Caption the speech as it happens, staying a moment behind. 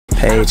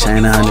paid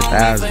chain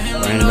 100,000.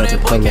 Ran it up in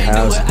public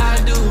housing.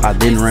 I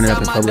didn't run it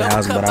up in public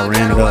housing, but I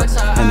ran it up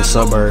in the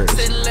suburbs.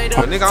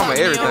 Nigga, I'm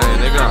everything.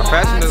 Nigga, I'm a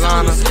fashion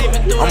designer.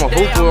 I'm a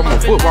hooper. I'm a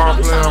football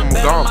player. I'm a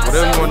golf.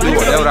 Whatever you want to do,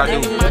 whatever I do.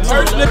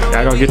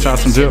 I gotta get y'all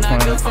some drip from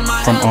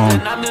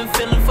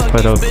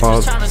Play Those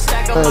Closet.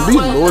 Be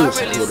loyal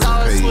supporters of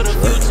Paige,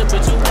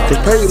 right? The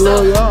Paige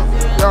love y'all.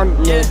 Y'all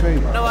love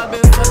Paige.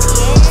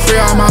 Free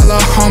all my little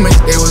homies,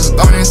 they was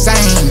going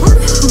insane.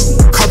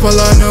 Couple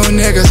of new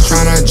niggas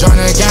tryna join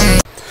the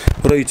game.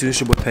 What up, YouTube? It's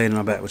your boy Payne, and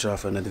I'm back with y'all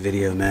for another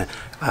video, man.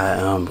 I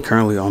am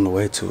currently on the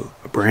way to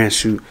a brand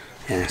shoot,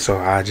 and so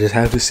I just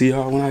have to see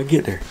y'all when I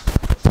get there.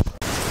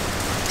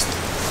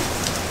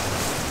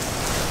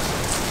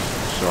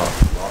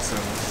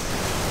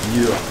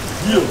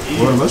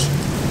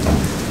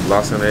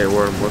 Los Angeles,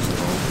 Warren Bush.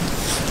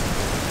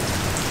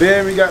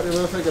 Then we got the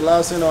motherfucking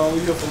Lawson on.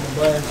 We here from the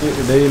brand shit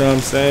today, you know what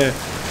I'm saying?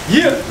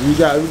 Yeah. We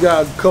got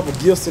a couple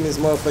gifts in this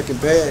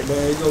motherfucking bag,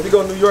 man. We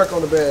go to New York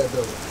on the bag,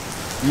 though.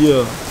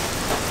 Yeah.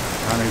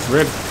 It's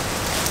ready.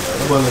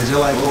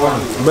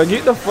 But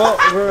get the fuck,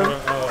 bro.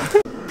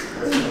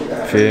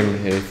 Feel me,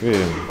 hey, feel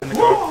me.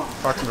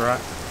 Fucking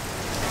right.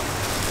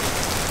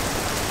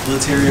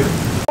 Material.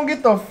 Don't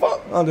get the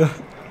fuck under.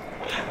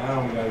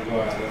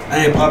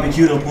 Hey, Poppy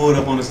Q done pulled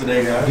up on us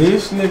today, guys.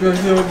 This nigga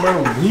here,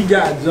 bro. He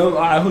got jokes.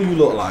 Alright, who you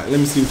look like? Let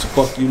me see what the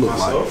fuck you look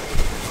like.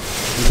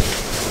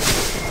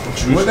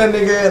 What that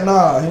nigga at?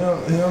 Nah, he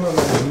don't look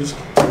like that.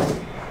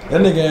 That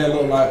nigga ain't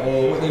look like,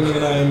 what that nigga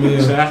name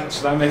is?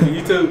 Should I make a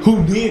YouTube?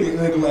 Who did it,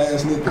 nigga,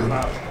 last nigga?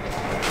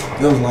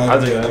 That was like, I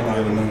just got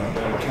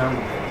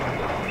camera.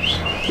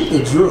 Get the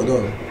drill,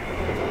 though.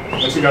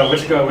 What you go?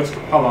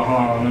 Hold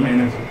on. Let me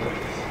in.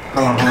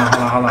 Hold on.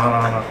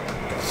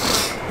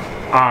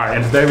 Alright,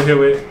 and today we're here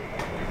with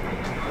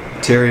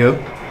Terrio.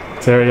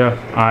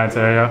 Alright,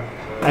 Terrio.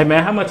 Hey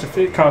man, how much a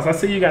fit cost? I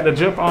see you got the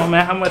drip on,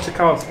 man. How much it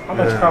cost? How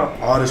much it cost?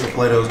 All this will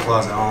Play Those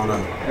Closet, I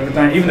don't know.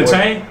 Everything, even the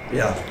chain?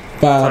 Yeah.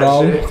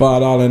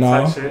 $5 and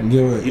all.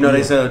 Give it. You know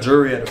they sell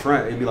jewelry at the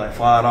front. It'd be like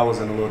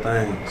 $5 in the little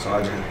thing. So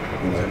I just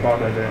Bought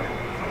that there.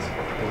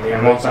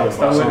 and walked out.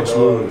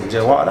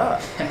 Just walked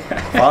out.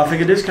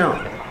 5-figure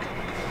discount.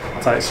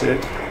 Type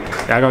shit.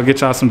 Yeah, I gotta get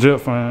y'all some drip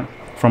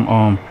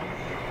from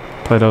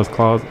Play Those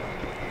Closet.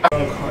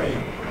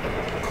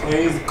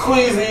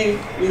 Queasy.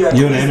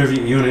 You in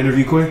the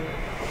interview, Quinn?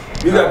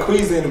 You got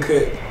Queasy in the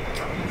cut.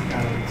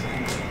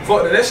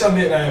 Fuck that. That's your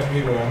nickname for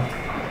me, bro.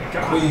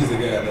 Queasy,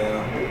 goddamn.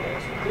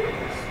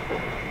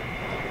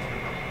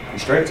 You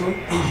straight to him?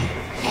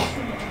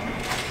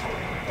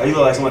 Oh, you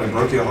look like somebody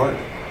broke your heart.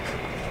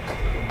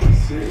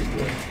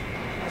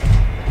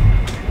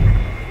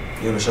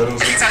 You wanna show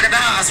those? Hey,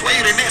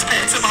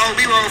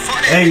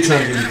 you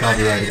trying to get me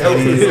copyrighted?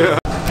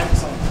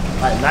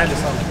 Like 90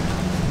 something.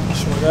 I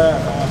swear to God,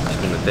 man.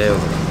 Spend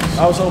 $1,000.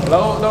 I was so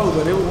blowed though,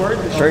 but it was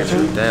worth it. Straight to?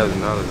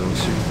 $1,000 on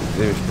shoes.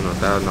 Then we spend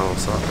 $1,000 on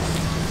socks.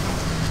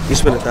 You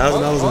spent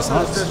 $1,000 on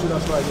socks?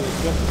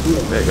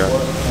 That guy.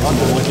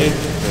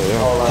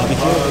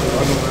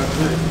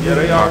 Yeah,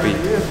 they are.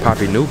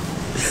 Poppy new. I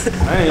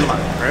ain't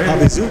like crazy.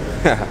 Poppy Zoo?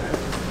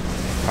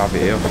 Poppy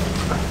L.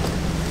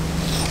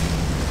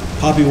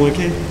 Poppy 1K?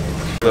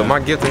 Look, my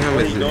gift to him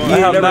is I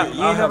have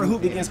never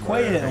hooped against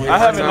Quay yet. I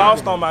haven't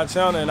lost on my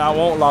channel, and I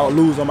won't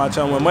lose on my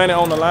channel. When money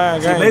on the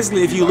line, So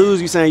basically, if you lose,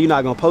 you saying you're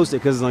not gonna post it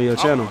because it's on your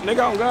channel.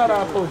 Nigga, on God,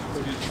 I post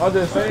it. I'm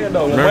just saying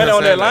though, when money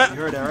on that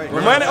line,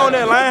 when money on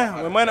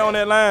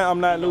that line, I'm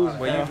not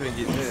losing.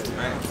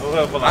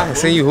 I can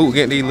see you hoop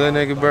getting these little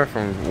niggas, bro,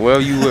 from where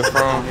you were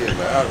from.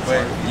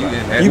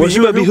 You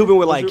must be hooping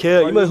with like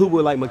Kel. You must hoop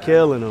with like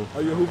Mikhail and them.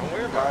 Are you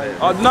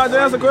hooping? No,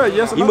 that's a great.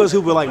 Yes or no? You must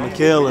hoop with like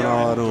Mikhail and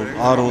all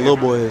them little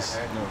boys.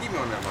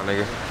 My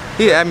nigga.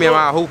 He asked me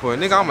about hooper.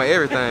 Nigga, I'm a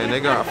everything.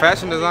 Nigga, I'm a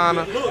fashion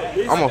designer.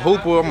 I'm a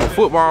hooper. I'm a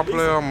football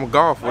player. I'm a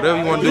golf. Whatever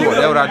you want to do,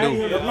 whatever I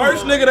do. The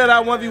first nigga that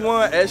I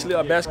 1v1 actually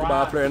a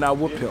basketball player, and I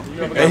whoop him.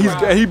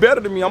 And he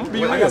better than me. I'm gonna be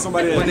real. I got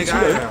somebody to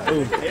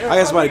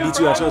beat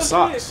you out your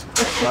socks.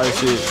 Like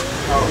shit.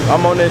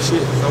 I'm on that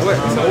shit.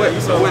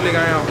 So what nigga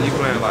am? You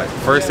playing like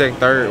first, second,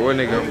 third? What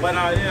nigga? But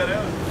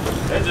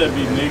that just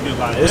be niggas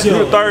like It's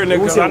the third nigga,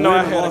 cause I know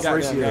I had a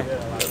goddamn.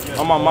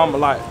 On my mama,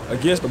 like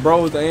against the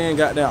bros, they ain't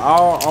got that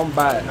all. I'm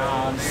by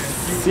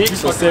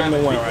 6 or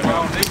 71.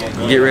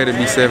 Get ready to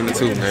be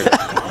 72, nigga.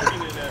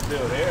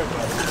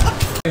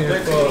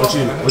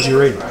 What you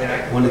rate?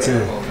 1 to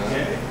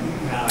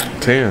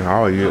 10. 10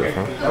 all year,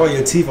 huh? Oh,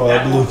 your teeth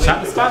are blue.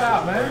 Shot the spot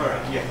out,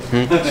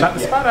 man. Shot the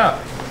spot out.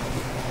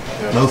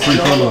 No free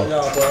promo.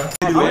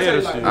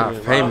 I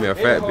pay me a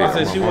fat bitch. I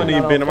said she wouldn't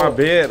even been in my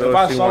bed or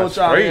she was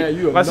straight.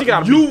 Like she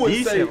gotta be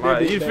decent,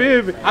 like you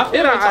feel me? I'm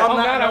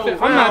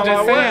not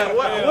just saying.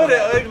 What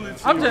that ugly?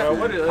 I'm just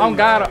on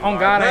God.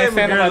 I ain't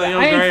saying about that. I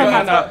ain't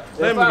talking about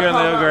Let me get a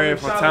little grade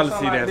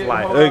fatality that's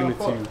like ugly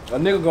to you. A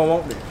nigga gonna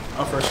want me.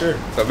 Oh, for sure.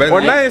 So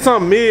Or name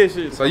some mid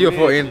shit. So you're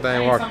for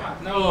anything walking?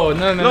 No.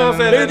 I'm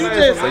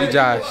saying? So you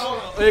Josh?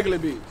 Ugly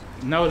bitch.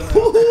 No.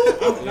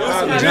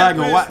 Y'all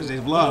gonna watch this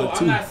vlog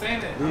too. I'm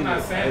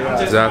not saying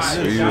that. Josh,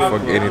 you for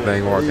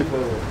anything walking?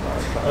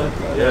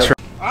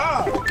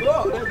 Ah, look,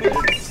 that bitch.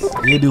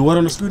 You do what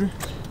on the scooter?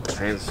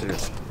 Handshake.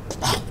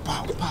 Bow,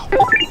 bow, bow.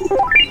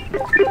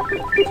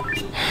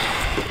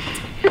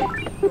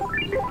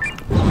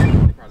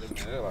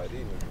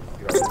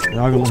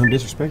 Y'all gonna let him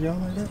disrespect y'all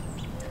like that?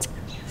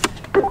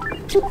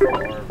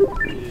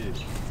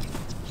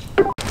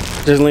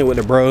 Just linked with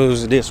the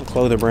bros, did some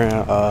clothing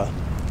brand,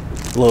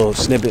 little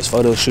snippets,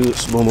 photo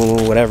shoots, boom, boom,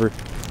 boom, whatever.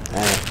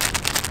 And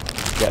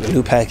got a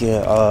new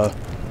packet.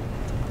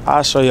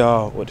 I'll show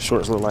y'all what the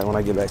shorts look like when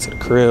I get back to the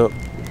crib.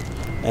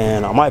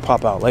 And I might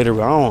pop out later,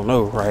 but I don't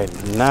know right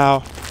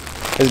now.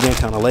 It's getting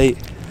kind of late.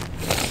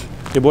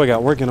 Your boy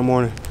got work in the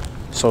morning,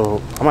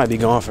 so I might be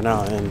gone for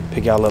now and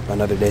pick y'all up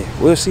another day.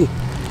 We'll see.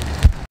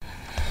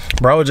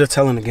 Bro, I was just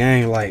telling the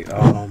gang, like,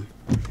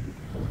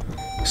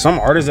 some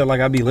artists that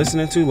like I be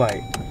listening to,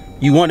 like,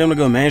 you want them to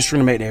go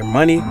mainstream to make their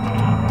money,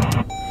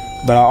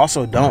 but I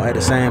also don't at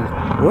the same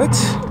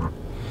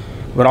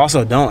But I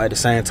also don't at the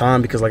same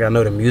time, because like I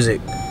know the music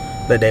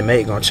that they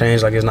make gonna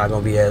change. Like, it's not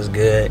gonna be as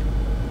good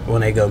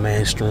when they go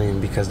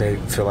mainstream, because they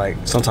feel like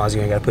sometimes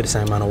you ain't gotta put the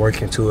same amount of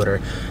work into it, or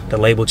the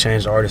label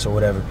changed the artist or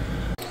whatever.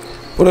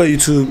 What up,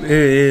 YouTube? It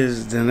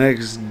is the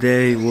next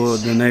day, well,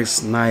 the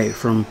next night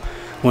from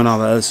when all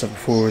the other stuff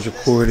before was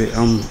recorded.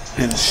 I'm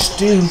in a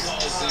stew.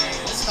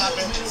 Stop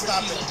it.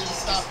 Stop it.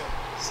 Stop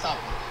it. Stop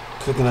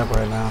it. Cooking up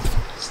right now.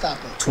 Stop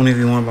it.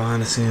 20v1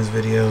 behind the scenes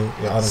video.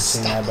 Y'all done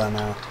seen that by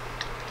now.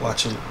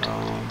 Watching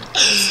Kevin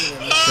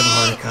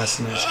Hardy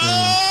casting that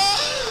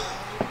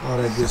screen. All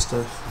that good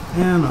stuff.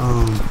 And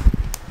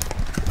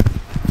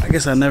I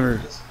guess I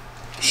never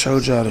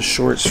showed y'all the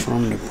shorts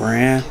from the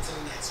brand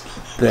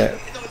that,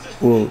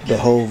 well, the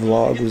whole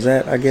vlog was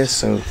at, I guess.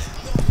 So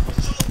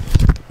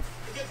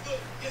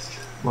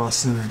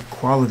Lost Center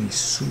quality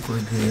super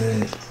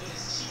good.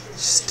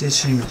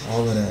 Stitching,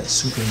 all of that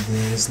super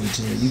good. It's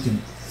legit. You can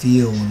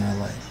feel when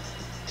I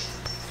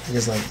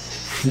guess like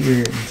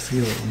hear it and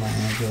feel it when my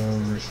hand go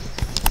over it.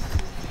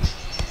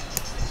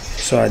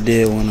 So I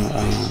did want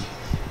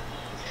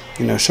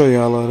to show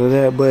y'all all of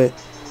that. But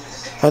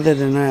other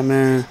than that,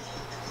 man,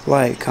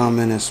 like,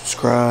 comment, and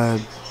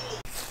subscribe.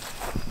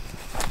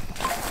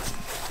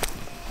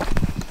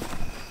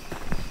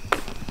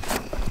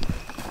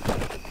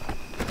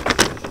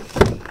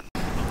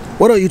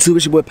 What up, YouTube?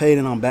 It's your boy Payton,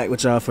 and I'm back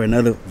with y'all for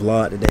another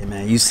vlog today,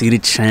 man. You see the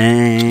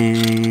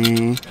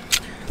chain.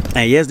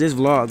 And yes, this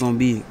vlog gonna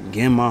be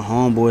getting my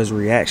homeboy's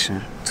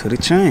reaction to the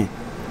chain.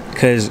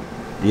 Cause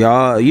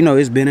y'all,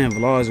 it's been in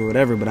vlogs or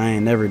whatever, but I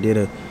ain't never did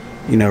a,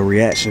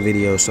 reaction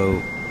video.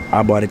 So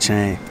I bought a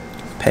chain,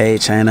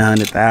 paid chain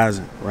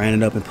 100,000, ran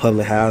it up in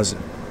public housing.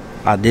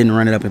 I didn't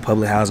run it up in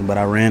public housing, but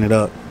I ran it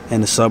up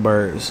in the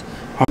suburbs.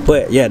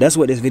 But yeah, that's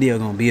what this video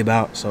gonna be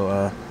about.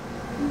 So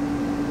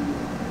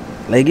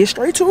let's get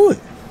straight to it.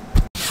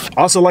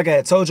 Also, like I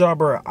had told y'all,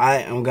 bro, I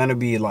am gonna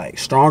be like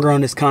stronger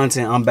on this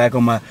content. I'm back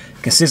on my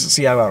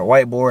consistency. I got a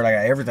whiteboard. I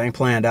got everything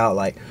planned out,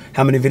 like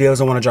how many videos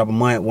I want to drop a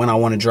month, when I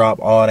want to drop,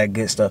 all that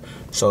good stuff.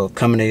 So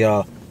coming to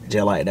y'all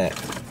just like that.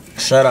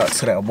 Shout out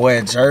to that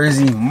boy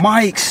Jersey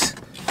Mike's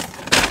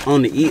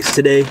on the eats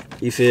today.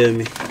 You feel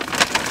me?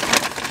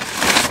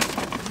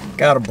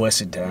 Gotta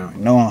bust it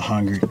down. Know I'm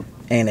hungry.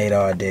 Ain't ate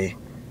all day.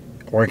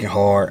 Working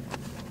hard.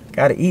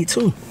 Gotta eat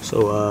too.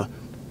 So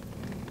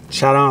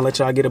shout out and let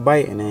y'all get a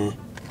bite, and then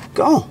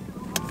go on.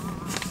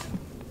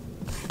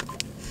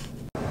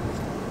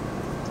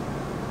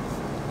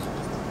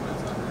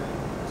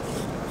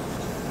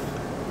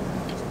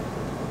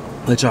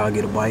 Let y'all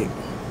get a bite.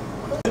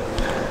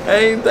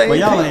 But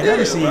y'all ain't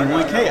never seen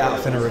 1K out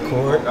finna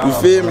record. You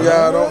feel me,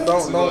 y'all?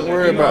 Don't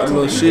worry about the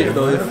little shit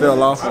though. It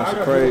fell off on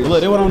some crazy.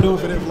 Look, that's what I'm doing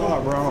for this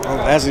vlog, bro.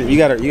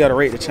 You gotta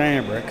rate the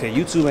chain, bro. Cause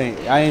YouTube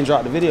I ain't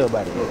dropped the video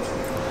about it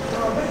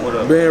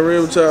yet. Being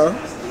real with y'all.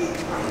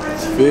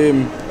 Feel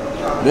me?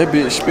 That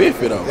bitch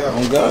spiffy though.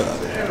 Oh God.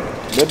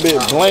 That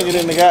bitch blanket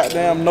in the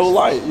goddamn no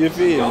light. You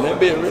feel me? That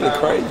bitch really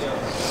crazy.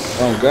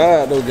 Oh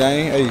God though,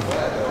 gang. Hey,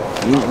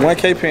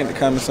 1K paint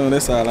coming soon.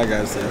 That's all I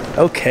gotta say.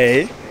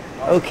 Okay.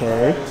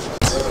 Okay.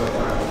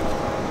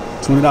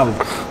 $20.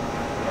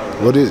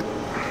 What is it?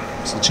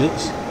 It's the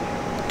chips.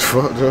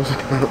 Fuck,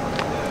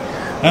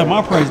 That's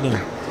my price though.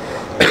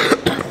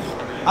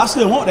 I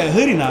still want that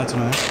hoodie now,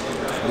 man.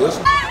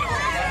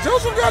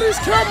 Joseph got his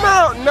camera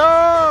out.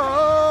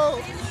 No.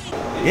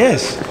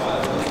 Yes.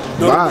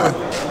 Bye.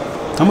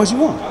 How much you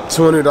want?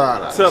 $20.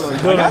 Tell him.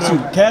 I got you.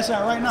 Cash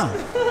out right now.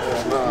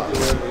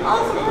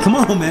 Come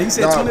on, man. You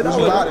said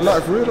 $20.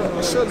 Not for real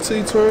though. Shut it to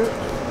you,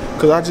 $20.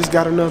 Cause I just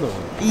got another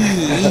one.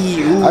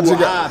 Ooh, I just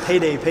got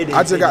payday.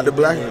 I just got the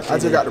black and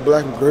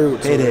gray.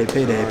 Payday.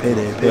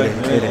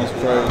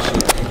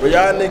 But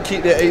y'all need to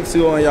keep that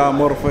 82 on y'all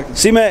motherfucking.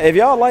 See, man, if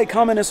y'all like,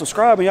 comment, and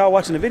subscribe, and y'all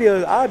watching the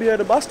videos, I'll be able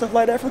to buy stuff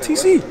like that from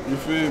TC. You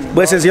feel me?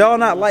 But since y'all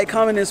not like,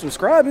 commenting, and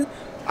subscribing,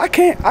 I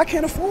can't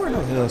afford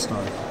no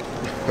Hellstar.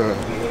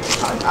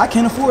 I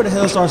can't afford the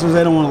Hellstar since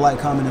they don't want to like,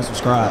 comment, and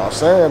subscribe. I'm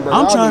saying, bro.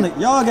 I'm trying to.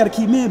 Y'all got to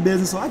keep me in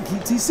business so I can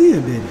keep TC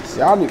in business.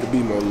 Y'all need to be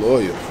more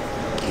loyal.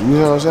 You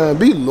know what I'm saying?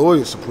 Be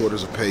loyal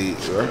supporters of Paige,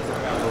 right?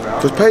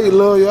 Cause Paige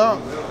love y'all.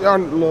 Y'all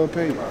love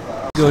Paige.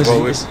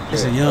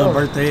 It's a young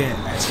birthday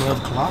at 12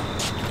 o'clock.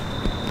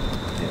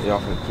 Y'all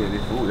finna kill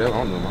this food. That's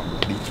what I'm doing.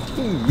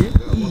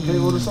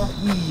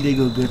 They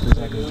go good for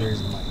like a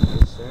jersey.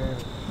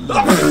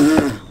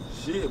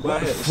 Shit, boy, I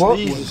had to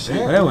sneeze and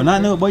shit. That was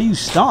not no, boy, you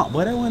stomp,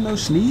 boy. That wasn't no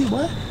sneeze,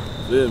 boy.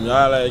 Yeah,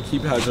 y'all like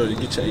keep hydrated,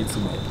 get your A2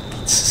 man.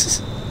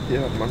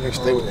 Yeah, my nigga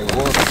stay with that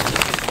water.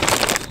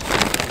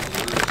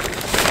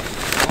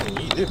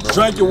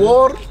 Drink your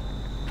water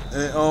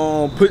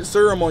and put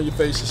serum on your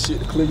face and shit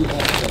to clear your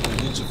arms up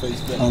and get your face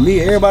back. On me,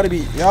 everybody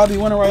be, y'all be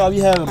wondering why y'all be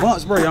having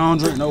bumps, bro. Y'all don't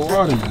drink no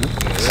water, man.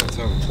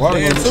 Water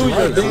Then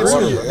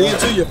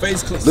too, your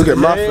face clean. Look at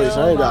my face.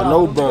 I ain't got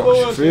no bumps.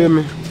 You feel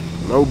me?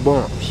 No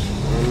bumps. I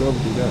ain't never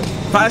do that.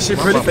 Fine shit,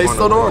 pretty face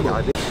so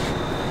normal.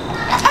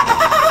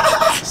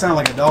 Sound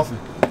like a dolphin.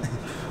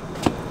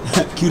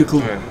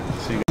 Cuticle. We gonna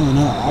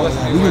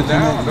come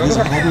back. There's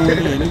a problem over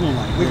there. They gonna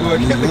like,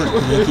 New York,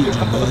 cause they keep your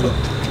bud up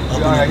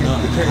and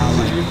up.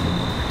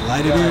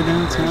 Light it there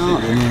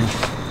downtown, and then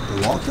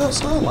the walk up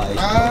stuff. Like,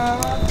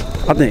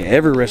 I think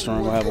every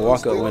restaurant gonna have a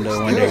walk up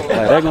window one day. Like,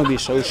 that gonna be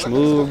so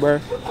smooth, bro.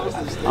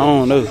 I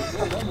don't know,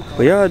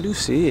 but y'all do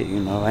see it, you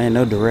know. Ain't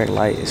no direct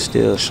light. It's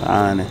still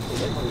shining,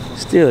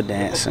 still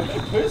dancing.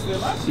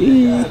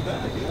 Yeah.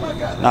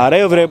 Nah,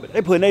 they over there.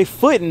 They putting their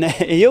foot in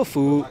your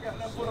food.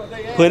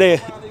 Putting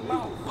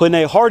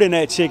their heart in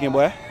that chicken,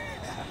 boy.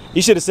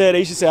 You should have said that.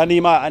 You should say, I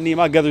need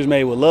my guthers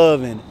made with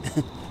love and.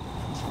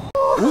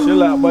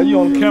 Chill out, boy. You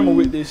on camera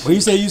with this shit. Well,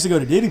 you say you used to go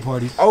to Diddy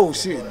parties. Oh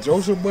shit,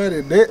 Joseph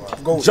buddy, that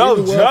go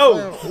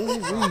Jojo.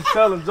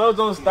 Tell him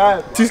Jojo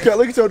style. T Scott,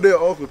 look at your dead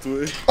uncle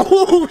to it.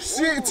 Oh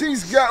shit, T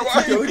Scott,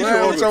 why you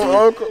playing with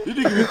your uncle? You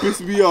nigga be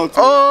pissing me off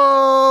too.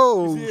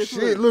 Oh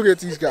shit, look at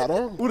T Scott,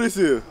 huh? Who this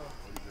here?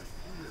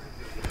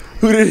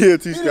 Who did here,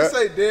 T Scott? He didn't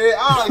say dead.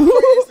 I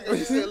like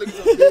he said look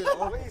at your dead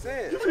uncle. What he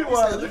said? If you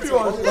want to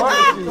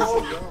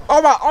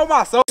On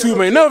my soul.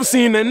 You ain't never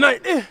seen that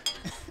night.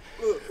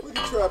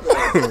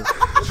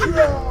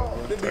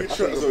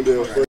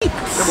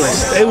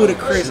 Stay with a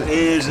crisp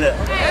edge up.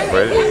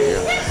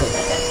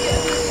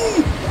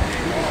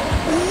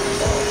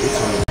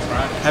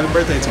 Happy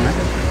birthday to me.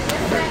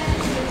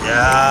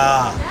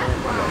 Yeah.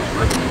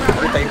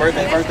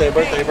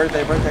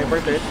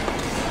 Birthday.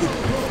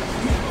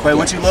 Quay,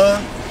 what you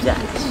love? Yeah.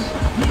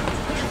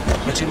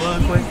 What you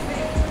love, Quay?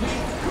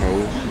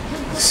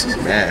 Hoes.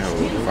 Mad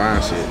hoes.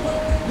 Fine shit.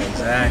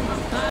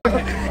 Exactly.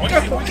 You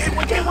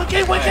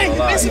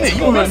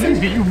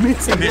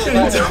missing it.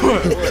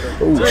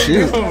 Oh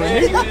shit.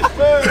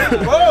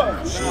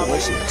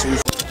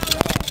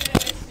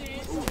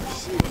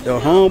 Your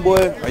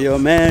homeboy or your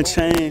man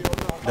chain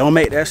don't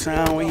make that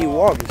sound when he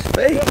walk. It's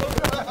fake.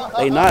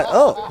 They not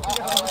up.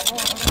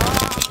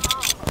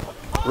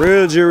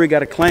 Real jewelry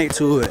got a clank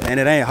to it and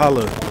it ain't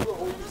hollow.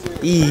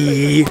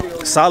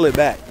 Solid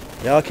back.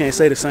 Y'all can't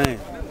say the same.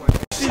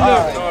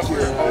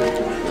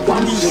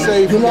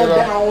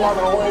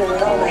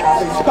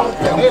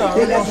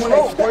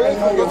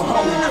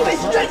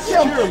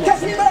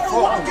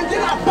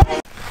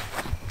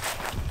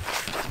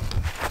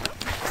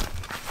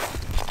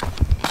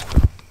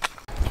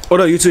 What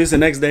up, YouTube? It's the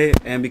next day,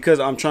 and because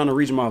I'm trying to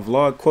reach my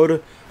vlog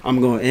quota,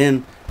 I'm gonna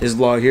end this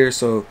vlog here.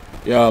 So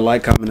y'all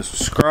like, comment, and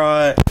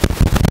subscribe.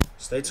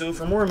 Stay tuned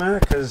for more, man,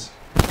 because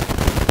I'm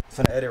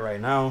finna edit right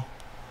now.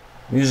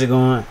 Music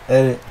on,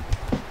 edit.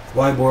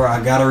 Whiteboard, I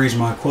gotta reach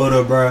my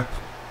quota, bruh.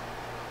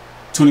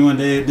 21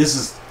 days. This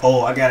is,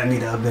 I gotta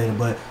need to update it,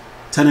 but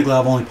technically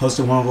I've only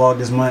posted one vlog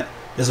this month.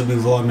 This will be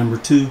vlog number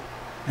 2,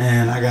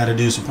 and I gotta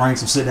do some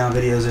pranks, some sit down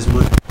videos this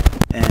month,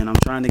 and I'm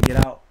trying to get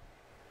out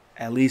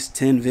at least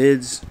 10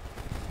 vids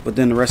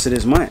within the rest of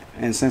this month.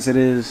 And since it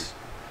is,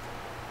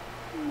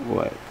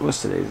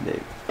 what's today's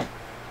date?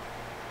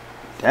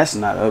 That's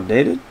not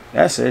updated.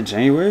 That said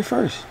January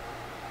 1st.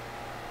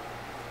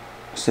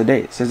 What's the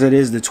date? Since it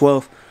is the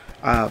 12th,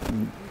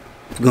 I'm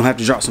gonna have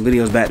to drop some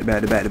videos back to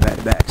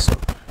back. So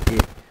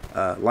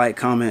yeah, like,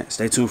 comment,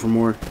 stay tuned for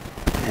more,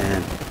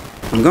 and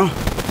I'm gone.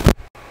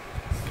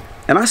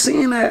 And I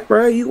seen that,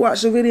 bro. You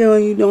watch the video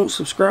and you don't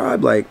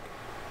subscribe. Like,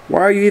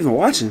 why are you even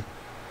watching?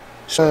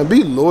 Man,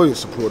 be loyal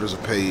supporters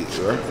of Paige,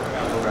 right?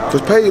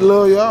 Cause Paige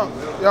love y'all.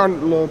 Y'all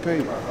love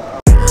Paige.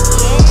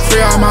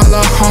 Free all my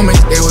little homies,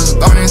 they was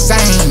going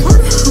insane.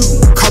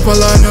 Couple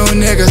of new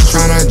niggas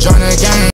tryna join the game.